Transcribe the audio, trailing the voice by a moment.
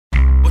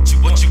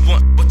What you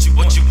want? What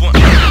you want?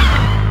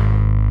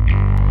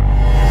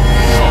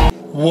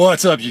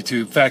 What's up,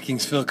 YouTube?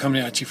 FatKings Phil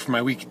coming at you for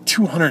my week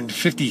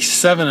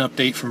 257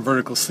 update from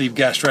vertical sleeve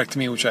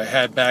gastrectomy, which I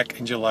had back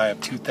in July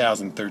of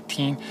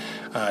 2013.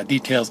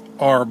 Details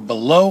are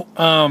below.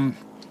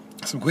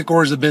 Some quick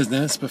orders of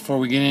business before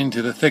we get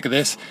into the thick of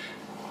this.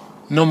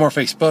 No more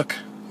Facebook,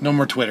 no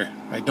more Twitter.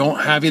 I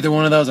don't have either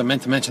one of those. I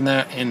meant to mention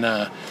that in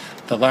the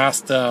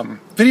last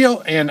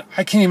video, and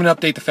I can't even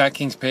update the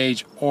FatKings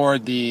page or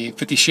the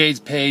 50 Shades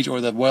page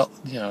or the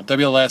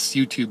WLS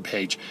YouTube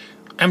page.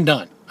 I'm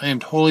done. I am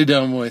totally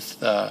done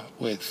with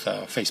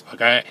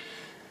Facebook.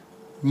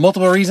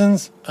 Multiple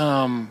reasons.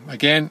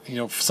 Again,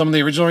 some of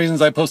the original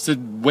reasons I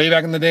posted way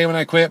back in the day when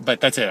I quit,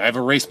 but that's it. I've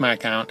erased my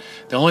account.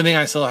 The only thing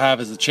I still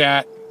have is the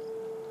chat,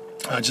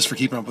 just for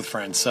keeping up with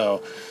friends.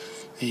 So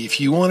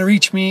if you want to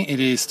reach me, it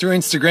is through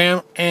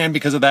Instagram, and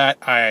because of that,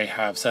 I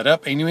have set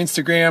up a new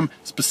Instagram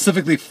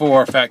specifically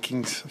for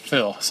FatKings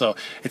Phil. So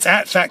it's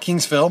at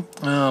FatKings Phil.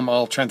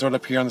 I'll try and throw it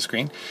up here on the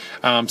screen.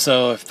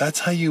 So if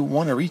that's how you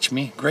want to reach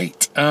me,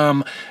 great.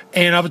 And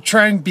I'll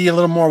try and be a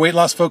little more weight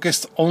loss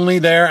focused only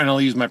there, and I'll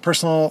use my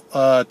personal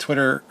my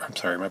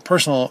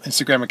personal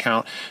Instagram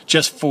account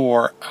just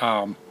for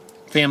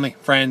family,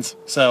 friends.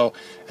 So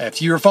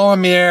if you're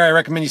following me there, I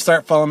recommend you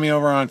start following me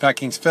over on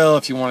FatKings Phil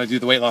if you want to do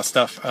the weight loss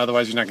stuff.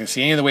 Otherwise, you're not going to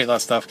see any of the weight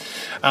loss stuff.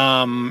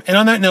 And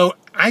on that note,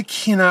 I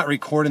cannot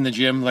record in the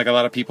gym like a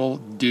lot of people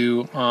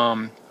do.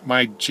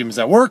 My gym's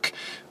at work.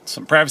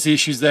 Some privacy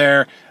issues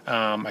there.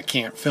 I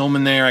can't film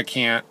in there. I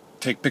can't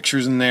take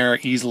pictures in there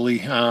easily.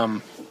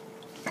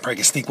 Probably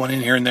can sneak one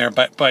in here and there,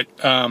 but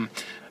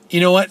you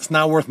know what? It's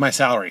not worth my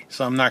salary,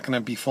 so I'm not going to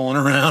be fooling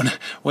around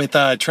with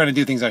trying to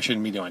do things I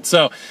shouldn't be doing.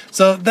 So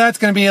that's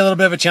going to be a little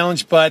bit of a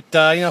challenge. But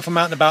if I'm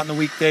out and about in the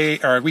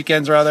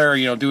weekends rather,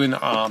 doing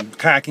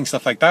kayaking,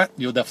 stuff like that,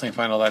 you'll definitely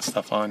find all that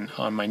stuff on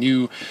my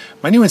new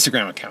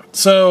Instagram account.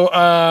 So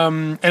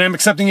and I'm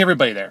accepting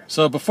everybody there.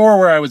 So before,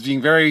 where I was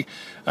being very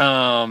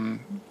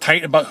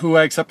tight about who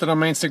I accepted on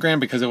my Instagram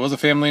because it was a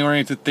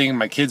family-oriented thing.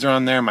 My kids are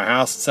on there, my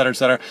house, etc.,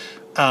 etc.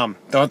 Don't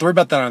have to worry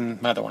about that on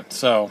my other one.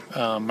 So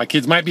my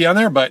kids might be on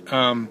there, but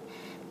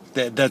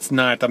that's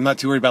not. I'm not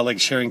too worried about like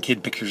sharing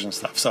kid pictures and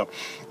stuff. So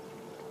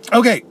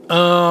okay,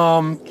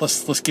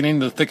 let's get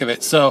into the thick of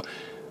it. So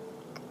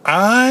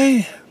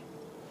I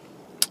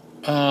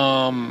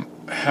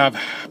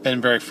have been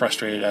very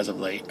frustrated as of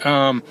late.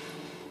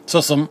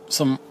 So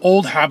some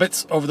old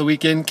habits over the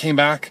weekend came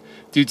back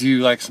due to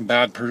like some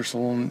bad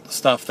personal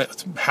stuff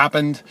that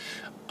happened.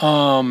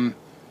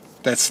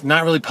 That's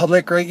not really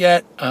public right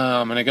yet.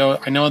 And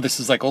I know this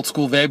is like old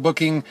school vague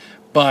booking,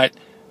 but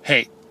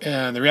hey,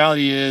 the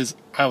reality is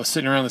I was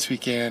sitting around this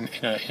weekend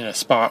in a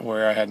spot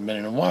where I hadn't been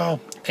in a while,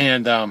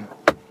 and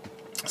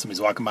somebody's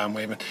walking by and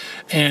waving,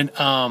 and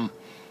I'm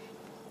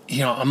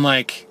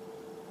like,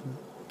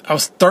 I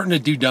was starting to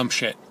do dumb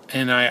shit,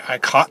 and I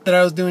caught that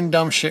I was doing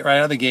dumb shit right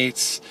out of the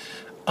gates,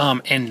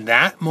 and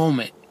that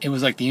moment, it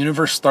was like the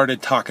universe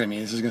started talking to me.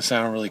 This is going to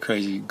sound really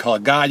crazy. You call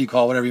it God, you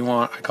call it whatever you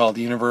want. I call it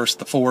the universe,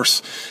 the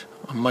force.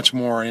 I'm much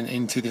more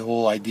into the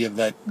whole idea of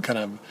that kind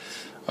of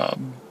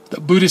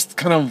the Buddhist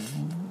kind of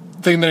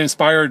thing that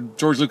inspired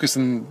George Lucas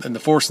and the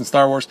Force and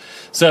Star Wars.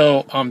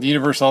 So the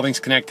universe, all things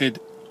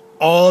connected,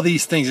 all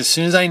these things. As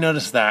soon as I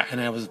noticed that,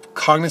 and I was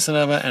cognizant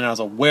of it, and I was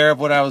aware of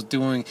what I was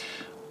doing,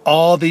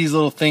 all these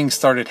little things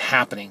started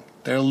happening.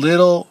 They're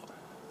little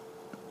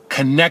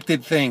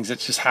connected things that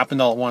just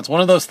happened all at once.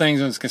 One of those things,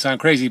 and it's gonna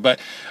sound crazy, but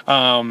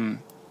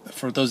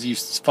for those of you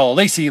who follow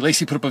Lacey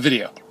put up a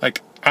video,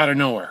 like out of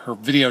nowhere. Her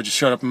video just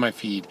showed up in my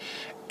feed,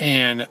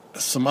 and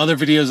some other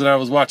videos that I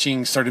was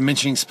watching started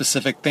mentioning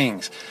specific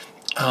things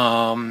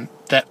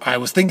that I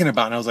was thinking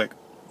about, and I was like,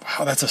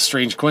 wow, that's a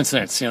strange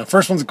coincidence.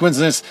 First one's a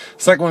coincidence,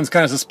 second one's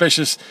kind of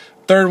suspicious,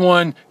 third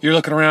one, you're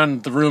looking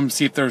around the room to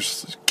see if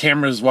there's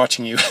cameras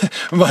watching you.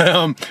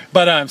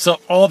 but so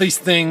all these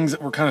things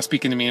were kind of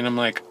speaking to me, and I'm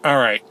like, all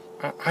right,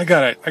 I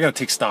gotta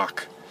take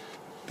stock.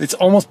 It's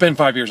almost been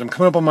 5 years. I'm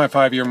coming up on my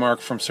 5-year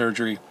mark from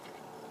surgery.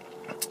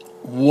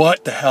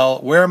 What the hell?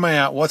 Where am I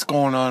at? What's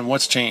going on?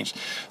 What's changed?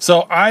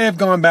 So I have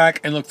gone back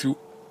and looked through.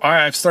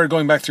 I've started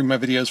going back through my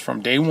videos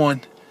from day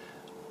one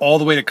all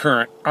the way to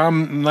current.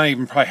 I'm not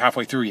even probably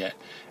halfway through yet.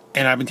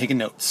 And I've been taking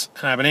notes,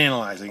 and I've been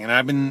analyzing, and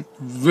I've been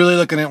really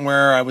looking at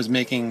where I was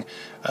making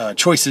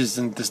choices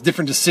and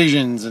different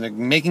decisions and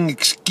making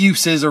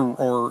excuses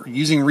or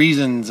using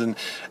reasons, and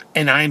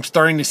I'm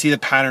starting to see the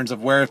patterns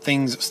of where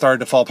things started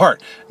to fall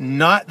apart.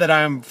 Not that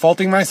I'm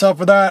faulting myself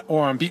for that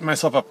or I'm beating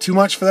myself up too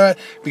much for that,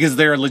 because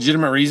there are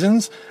legitimate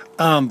reasons.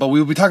 But we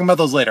will be talking about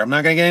those later. I'm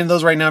not going to get into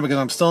those right now because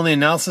I'm still in the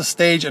analysis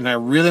stage, and I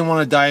really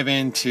want to dive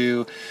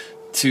into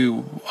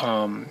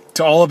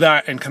all of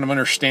that and kind of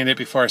understand it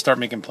before I start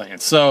making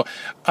plans. So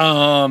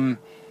I'm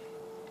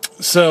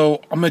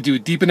going to do a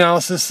deep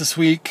analysis this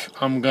week.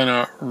 I'm going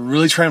to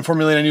really try and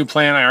formulate a new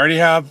plan. I already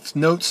have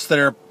notes that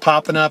are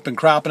popping up and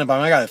cropping up.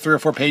 I got 3 or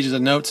 4 pages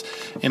of notes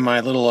in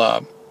my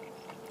little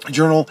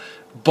journal,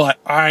 but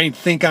I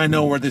think I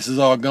know where this is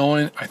all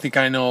going. I think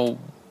I know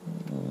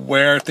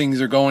where things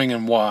are going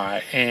and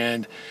why.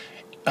 And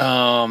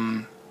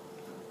I'm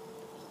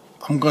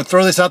going to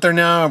throw this out there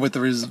now with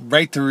the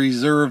right to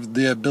reserve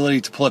the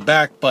ability to pull it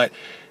back, but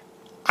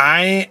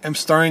I am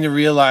starting to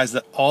realize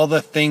that all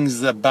the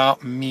things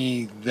about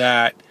me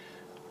that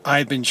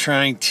I've been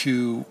trying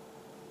to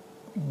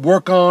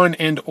work on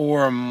and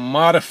or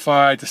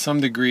modify to some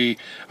degree,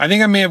 I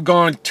think I may have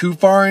gone too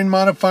far in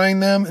modifying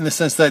them, in the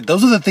sense that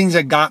those are the things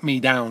that got me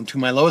down to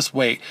my lowest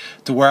weight,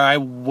 to where I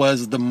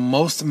was the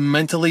most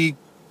mentally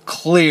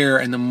clear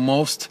and the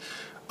most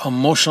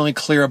emotionally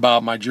clear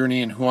about my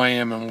journey and who I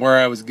am and where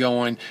I was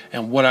going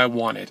and what I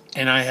wanted.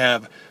 And I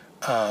have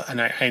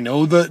I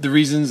know the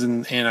reasons,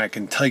 and I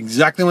can tell you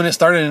exactly when it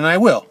started, and I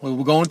will.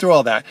 We're going through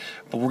all that,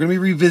 but we're going to be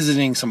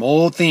revisiting some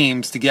old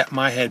themes to get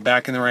my head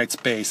back in the right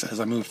space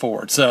as I move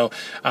forward. So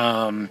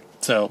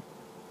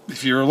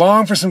if you're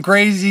along for some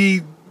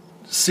crazy,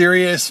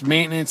 serious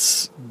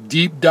maintenance,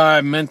 deep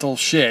dive mental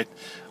shit,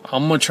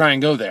 I'm going to try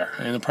and go there.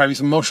 And there'll probably be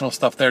some emotional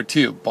stuff there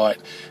too, but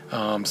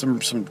some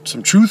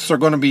truths are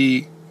going to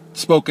be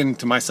spoken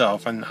to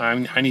myself, and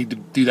I need to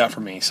do that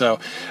for me. So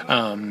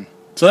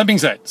that being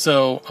said,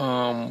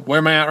 where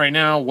am I at right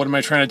now? What am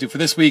I trying to do for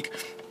this week?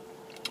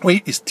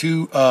 Weight is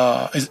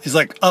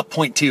like up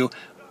 0.2,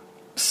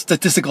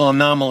 statistical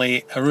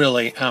anomaly,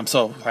 really.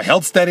 So I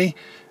held steady,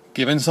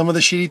 given some of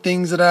the shitty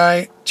things that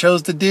I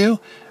chose to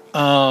do,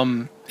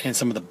 and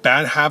some of the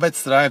bad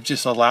habits that I've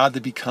just allowed to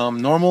become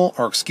normal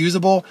or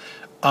excusable.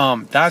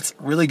 That's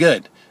really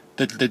good.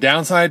 The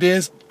downside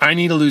is I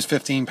need to lose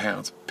 15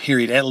 pounds,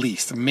 period, at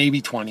least, maybe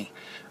 20.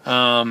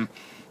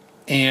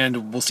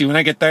 And we'll see when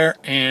I get there.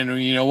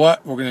 And you know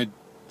what?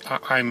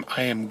 I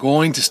am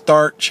going to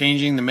start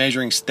changing the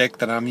measuring stick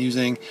that I'm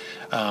using,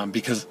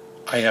 because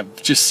I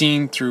have just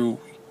seen through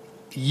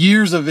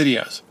years of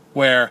videos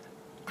where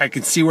I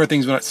can see where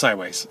things went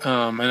sideways.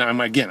 And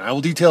I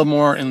will detail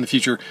more in the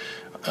future,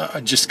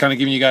 just kind of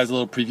giving you guys a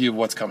little preview of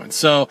what's coming.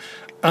 So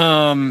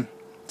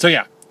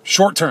yeah,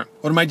 short term,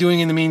 what am I doing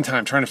in the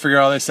meantime? Trying to figure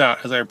all this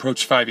out as I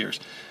approach 5 years.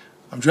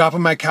 I'm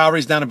dropping my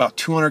calories down about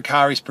 200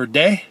 calories per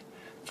day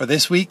for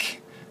this week.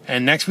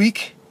 And next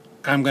week,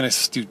 I'm going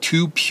to do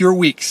 2 pure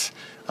weeks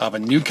of a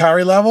new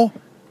calorie level,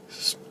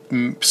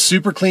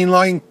 super clean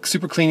logging,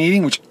 super clean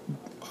eating, which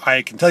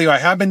I can tell you I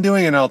have been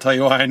doing, and I'll tell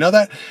you why I know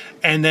that.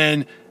 And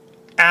then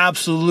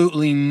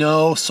absolutely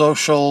no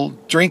social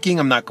drinking.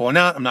 I'm not going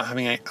out. I'm not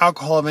having any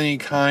alcohol of any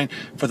kind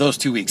for those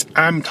 2 weeks.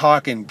 I'm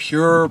talking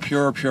pure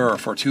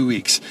for 2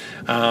 weeks.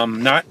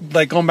 Not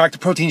like going back to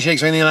protein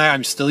shakes or anything like that.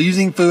 I'm still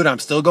using food. I'm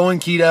still going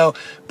keto,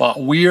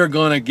 but we are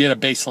going to get a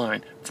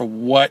baseline for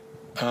what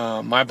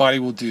my body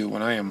will do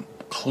when I am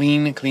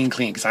clean,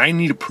 because I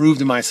need to prove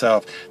to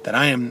myself that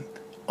I am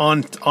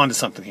onto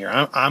something here.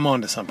 I'm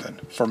onto something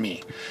for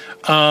me.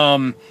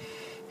 So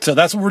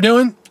that's what we're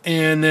doing.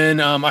 And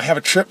then I have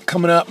a trip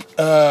coming up,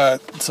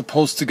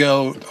 supposed to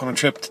go on a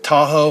trip to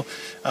Tahoe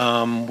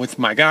with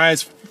my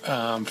guys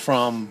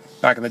from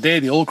back in the day,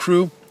 the old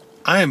crew.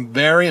 I am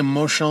very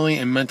emotionally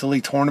and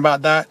mentally torn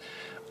about that.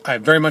 I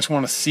very much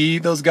want to see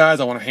those guys.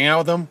 I want to hang out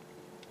with them.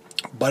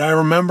 But I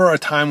remember a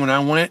time when I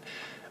went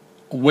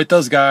with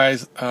those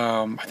guys,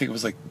 I think it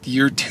was like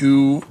year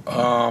 2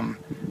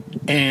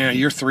 and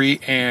year 3,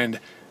 and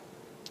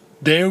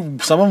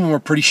some of them were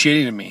pretty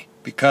shitty to me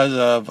because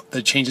of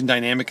the change in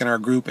dynamic in our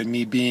group and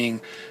me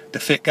being the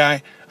fit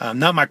guy.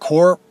 Not my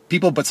core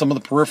people, but some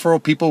of the peripheral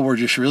people were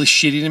just really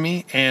shitty to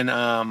me, and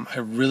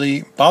it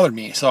really bothered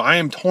me. So I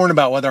am torn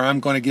about whether I'm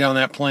going to get on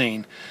that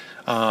plane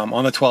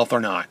on the 12th or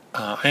not.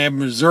 I have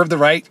reserved the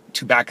right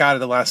to back out at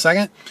the last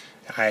second.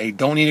 I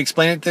don't need to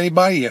explain it to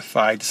anybody. If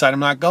I decide I'm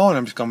not going,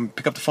 I'm just going to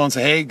pick up the phone and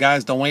say, hey,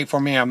 guys, don't wait for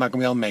me. I'm not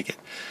going to be able to make it.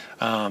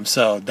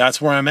 So that's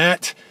where I'm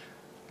at.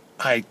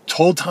 I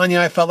told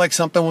Tanya I felt like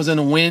something was in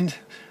the wind.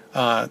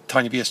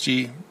 Tanya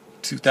VSG,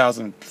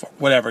 2000,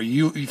 whatever. If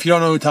you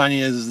don't know who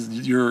Tanya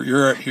is,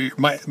 you're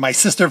my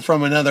sister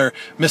from another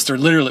Mr.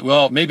 Literally,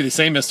 well, maybe the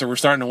same Mr. We're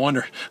starting to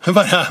wonder,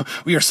 but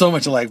we are so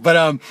much alike.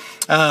 But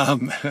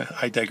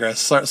I digress.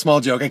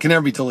 Small joke. I can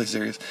never be totally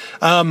serious.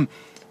 But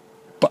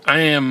I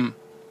am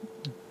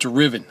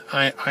driven.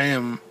 I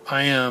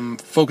am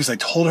focused. I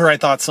told her I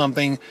thought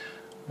something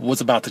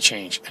was about to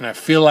change, and I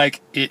feel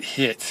like it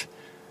hit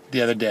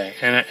the other day,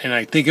 and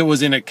I think it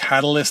was in a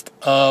catalyst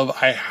of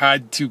I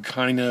had to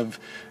kind of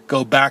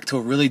go back to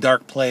a really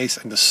dark place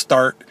and to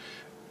start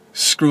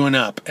screwing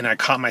up, and I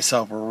caught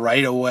myself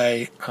right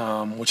away,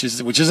 which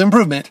is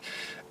improvement,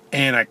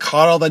 and I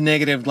caught all the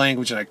negative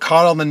language and I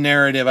caught all the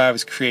narrative I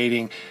was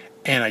creating,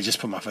 and I just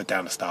put my foot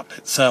down and stopped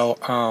it. So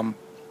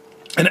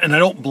and I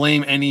don't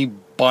blame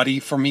anybody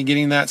for me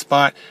getting that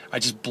spot. I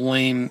just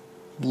blame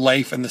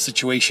life and the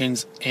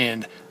situations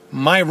and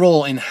my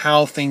role in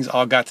how things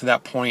all got to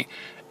that point.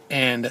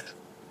 And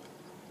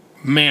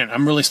man,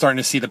 I'm really starting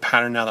to see the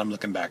pattern now that I'm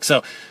looking back.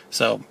 So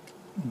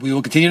we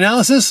will continue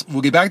analysis.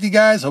 We'll get back to you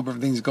guys. Hope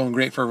everything's going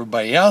great for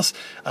everybody else.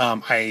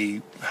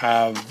 I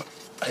have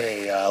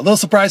a little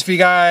surprise for you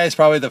guys,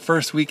 probably the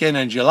first weekend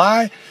in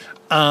July.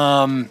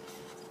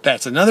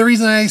 That's another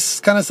reason I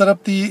kind of set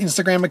up the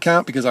Instagram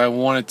account, because I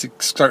wanted to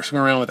start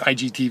screwing around with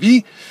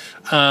IGTV,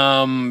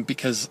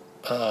 because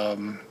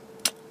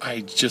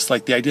I just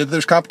like the idea that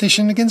there's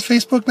competition against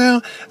Facebook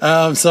now.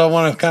 So I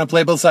want to kind of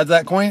play both sides of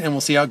that coin, and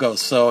we'll see how it goes.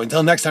 So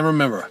until next time,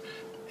 remember,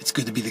 it's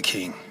good to be the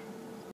king.